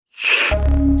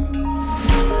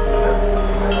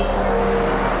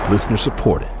Listener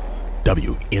supported.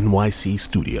 WNYC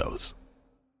Studios.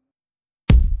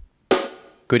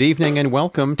 Good evening and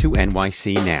welcome to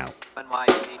NYC Now.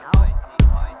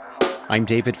 I'm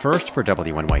David First for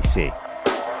WNYC.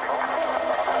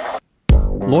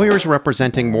 Lawyers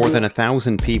representing more than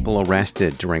 1,000 people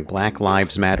arrested during Black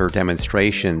Lives Matter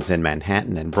demonstrations in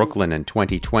Manhattan and Brooklyn in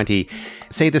 2020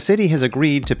 say the city has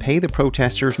agreed to pay the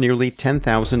protesters nearly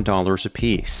 $10,000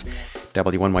 apiece.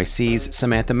 WNYC's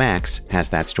Samantha Max has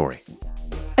that story.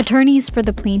 Attorneys for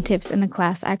the plaintiffs in the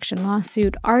class action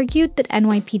lawsuit argued that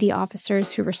NYPD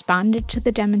officers who responded to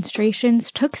the demonstrations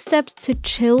took steps to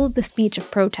chill the speech of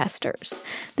protesters.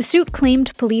 The suit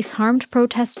claimed police harmed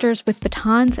protesters with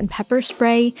batons and pepper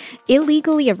spray,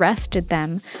 illegally arrested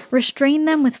them, restrained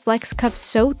them with flex cuffs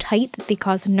so tight that they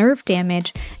caused nerve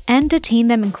damage, and detained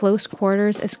them in close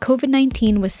quarters as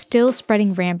COVID-19 was still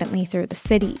spreading rampantly through the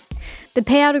city. The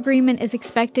payout agreement is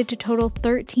expected to total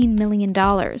 $13 million.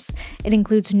 It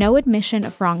includes no admission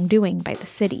of wrongdoing by the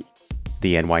city.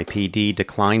 The NYPD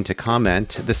declined to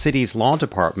comment. The city's law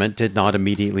department did not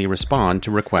immediately respond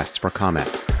to requests for comment.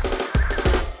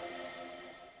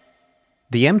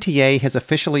 The MTA has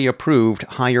officially approved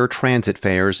higher transit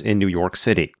fares in New York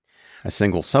City. A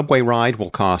single subway ride will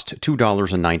cost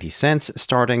 $2.90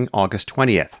 starting August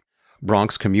 20th.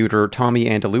 Bronx commuter Tommy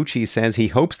Andalucci says he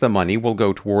hopes the money will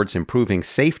go towards improving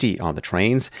safety on the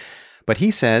trains, but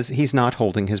he says he's not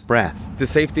holding his breath. The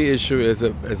safety issue is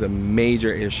a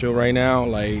major issue right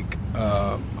now. I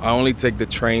only take the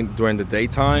train during the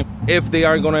daytime. If they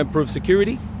are going to improve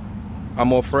security,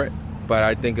 I'm all for it, but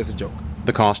I think it's a joke.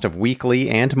 The cost of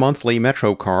weekly and monthly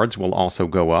Metro cards will also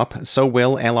go up. So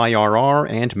will LIRR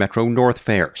and Metro North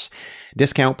fares.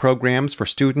 Discount programs for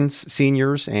students,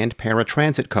 seniors, and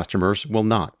paratransit customers will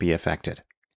not be affected.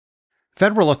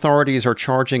 Federal authorities are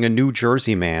charging a New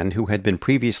Jersey man who had been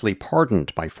previously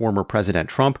pardoned by former President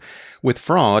Trump with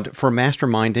fraud for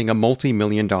masterminding a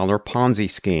multi-million-dollar Ponzi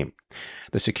scheme.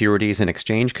 The Securities and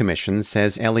Exchange Commission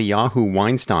says Eliyahu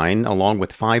Weinstein, along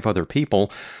with 5 other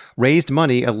people, raised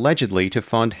money allegedly to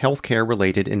fund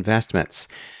healthcare-related investments.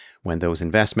 When those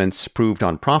investments proved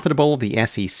unprofitable, the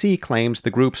SEC claims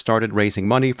the group started raising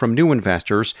money from new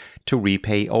investors to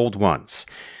repay old ones.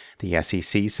 The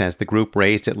SEC says the group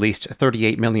raised at least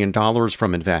 $38 million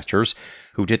from investors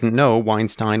who didn't know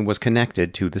Weinstein was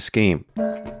connected to the scheme.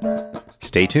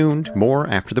 Stay tuned. More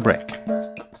after the break.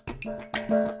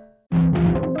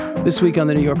 This week on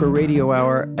the New Yorker Radio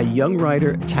Hour, a young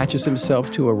writer attaches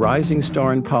himself to a rising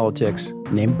star in politics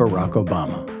named Barack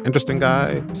Obama. Interesting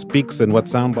guy, speaks in what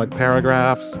sound like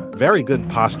paragraphs. Very good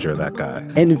posture, that guy.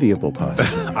 Enviable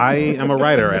posture. I am a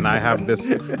writer, and I have this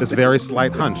very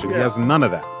slight hunch, and he has none of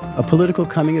that. A political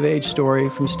coming-of-age story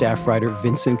from staff writer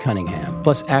Vincent Cunningham,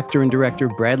 plus actor and director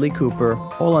Bradley Cooper,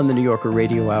 all on the New Yorker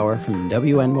Radio Hour from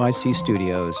WNYC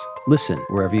Studios. Listen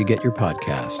wherever you get your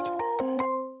podcast.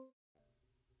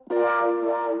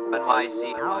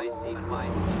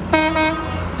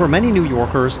 For many New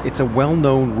Yorkers, it's a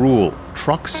well-known rule.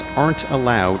 Trucks aren't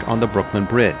allowed on the Brooklyn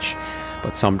Bridge.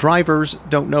 But some drivers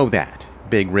don't know that.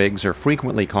 Big rigs are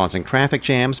frequently causing traffic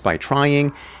jams by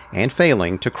trying and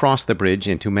failing to cross the bridge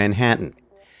into Manhattan.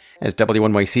 As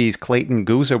WNYC's Clayton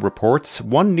Guzzo reports,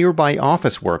 one nearby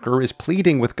office worker is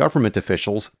pleading with government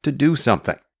officials to do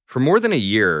something. For more than a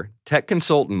year, tech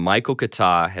consultant Michael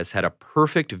Kata has had a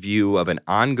perfect view of an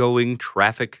ongoing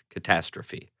traffic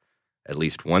catastrophe. At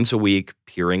least once a week,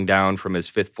 peering down from his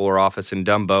 5th-floor office in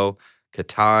Dumbo,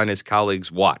 Kata and his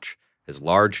colleagues watch as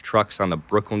large trucks on the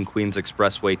Brooklyn-Queens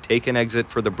Expressway take an exit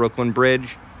for the Brooklyn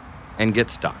Bridge and get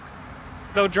stuck.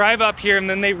 They'll drive up here and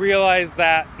then they realize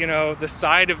that, the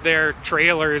side of their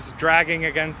trailer is dragging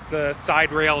against the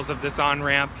side rails of this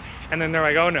on-ramp, and then they're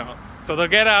like, oh no. So they'll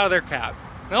get out of their cab.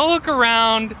 They'll look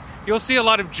around. You'll see a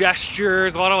lot of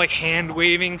gestures, a lot of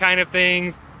hand-waving kind of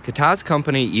things. Kata's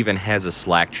company even has a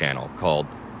Slack channel called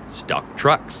Stuck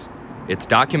Trucks. It's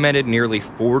documented nearly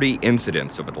 40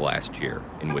 incidents over the last year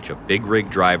in which a big rig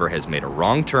driver has made a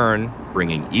wrong turn,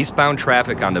 bringing eastbound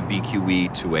traffic on the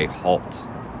BQE to a halt.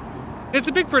 It's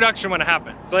a big production when it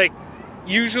happens.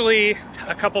 Usually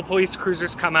a couple police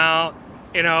cruisers come out.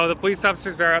 The police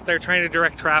officers are out there trying to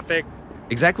direct traffic.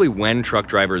 Exactly when truck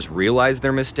drivers realize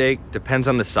their mistake depends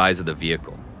on the size of the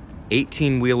vehicle.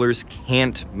 18-wheelers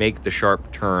can't make the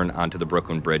sharp turn onto the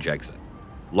Brooklyn Bridge exit.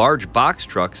 Large box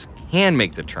trucks can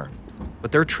make the turn,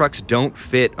 but their trucks don't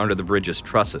fit under the bridge's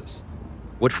trusses.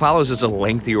 What follows is a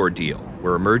lengthy ordeal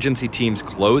where emergency teams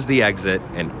close the exit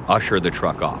and usher the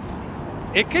truck off.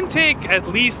 It can take at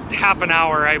least half an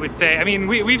hour, I would say.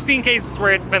 We've seen cases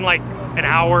where it's been an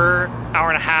hour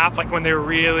and a half, when they're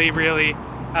really, really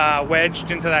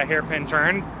wedged into that hairpin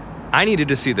turn. I needed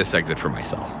to see this exit for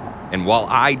myself. And while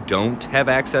I don't have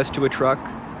access to a truck,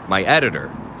 my editor,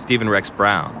 Stephen Rex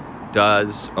Brown,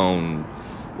 does own,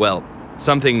 well,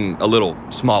 something a little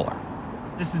smaller.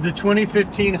 This is the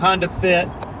 2015 Honda Fit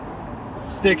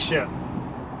stick shift.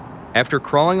 After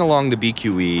crawling along the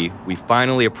BQE, we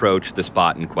finally approach the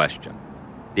spot in question.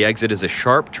 The exit is a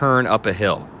sharp turn up a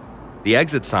hill. The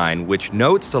exit sign, which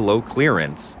notes the low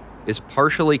clearance, is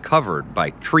partially covered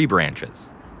by tree branches.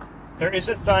 There is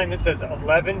a sign that says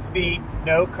 11 feet,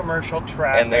 no commercial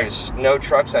traffic. And there's no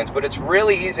truck signs, but it's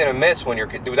really easy to miss when you're...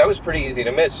 That was pretty easy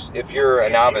to miss if you're a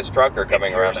novice trucker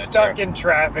coming around that turn. If you're stuck in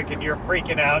traffic and you're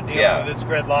freaking out dealing with this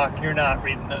gridlock, you're not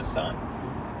reading those signs.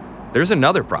 There's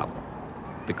another problem.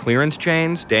 The clearance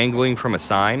chains dangling from a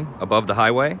sign above the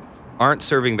highway aren't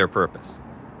serving their purpose.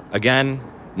 Again,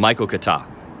 Michael Kata.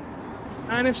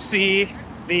 Kind of see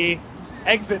the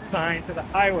exit sign to the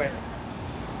highway.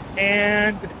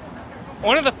 And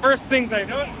one of the first things I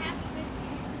noticed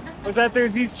was that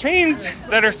there's these chains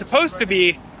that are supposed to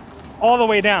be all the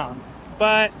way down,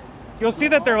 but you'll see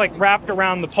that they're like wrapped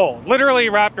around the pole, literally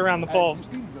wrapped around the pole,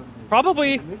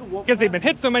 probably because they've been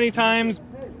hit so many times.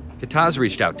 Kata's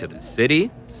reached out to the city,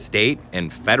 state,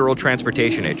 and federal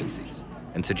transportation agencies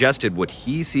and suggested what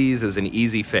he sees as an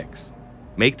easy fix: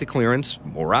 make the clearance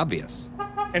more obvious.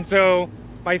 And so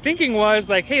my thinking was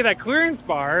like, hey, that clearance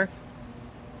bar,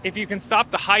 if you can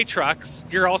stop the high trucks,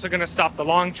 you're also going to stop the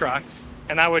long trucks,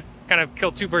 and that would kind of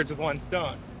kill two birds with one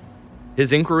stone.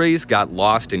 His inquiries got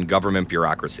lost in government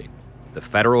bureaucracy. The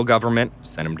federal government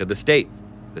sent him to the state.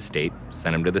 The state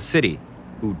sent him to the city,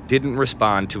 who didn't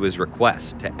respond to his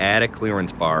request to add a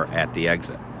clearance bar at the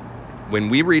exit. When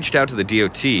we reached out to the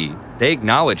DOT, they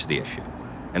acknowledged the issue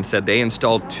and said they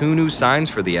installed 2 new signs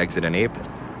for the exit in April.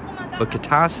 But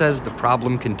Kata says the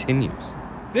problem continues.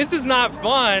 This is not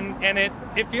fun, and it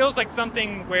feels like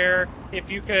something where if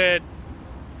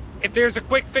there's a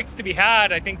quick fix to be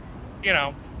had, I think,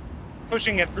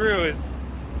 pushing it through it's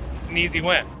an easy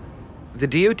win. The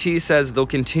DOT says they'll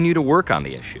continue to work on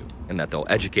the issue and that they'll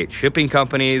educate shipping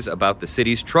companies about the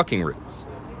city's trucking routes.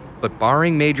 But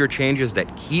barring major changes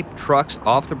that keep trucks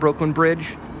off the Brooklyn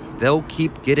Bridge, they'll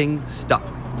keep getting stuck.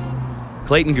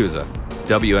 Clayton Guza,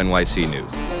 WNYC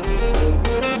News.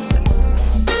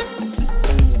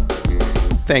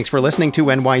 Thanks for listening to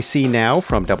NYC Now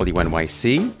from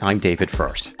WNYC. I'm David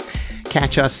First.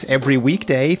 Catch us every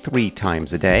weekday, 3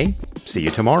 times a day. See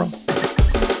you tomorrow.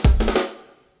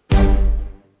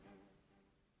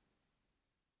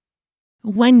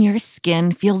 When your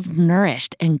skin feels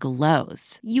nourished and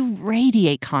glows, you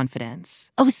radiate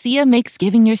confidence. Osea makes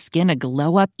giving your skin a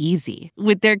glow-up easy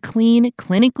with their clean,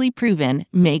 clinically proven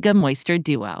Mega Moisture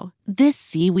Duo. This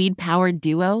seaweed-powered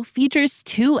duo features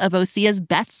 2 of Osea's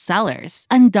best sellers,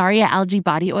 Undaria Algae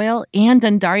Body Oil and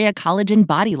Undaria Collagen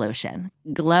Body Lotion.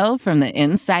 Glow from the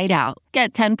inside out.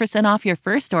 Get 10% off your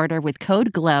first order with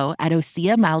code GLOW at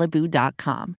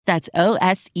OseaMalibu.com. That's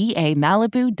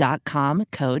OSEAMalibu.com,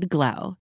 code GLOW.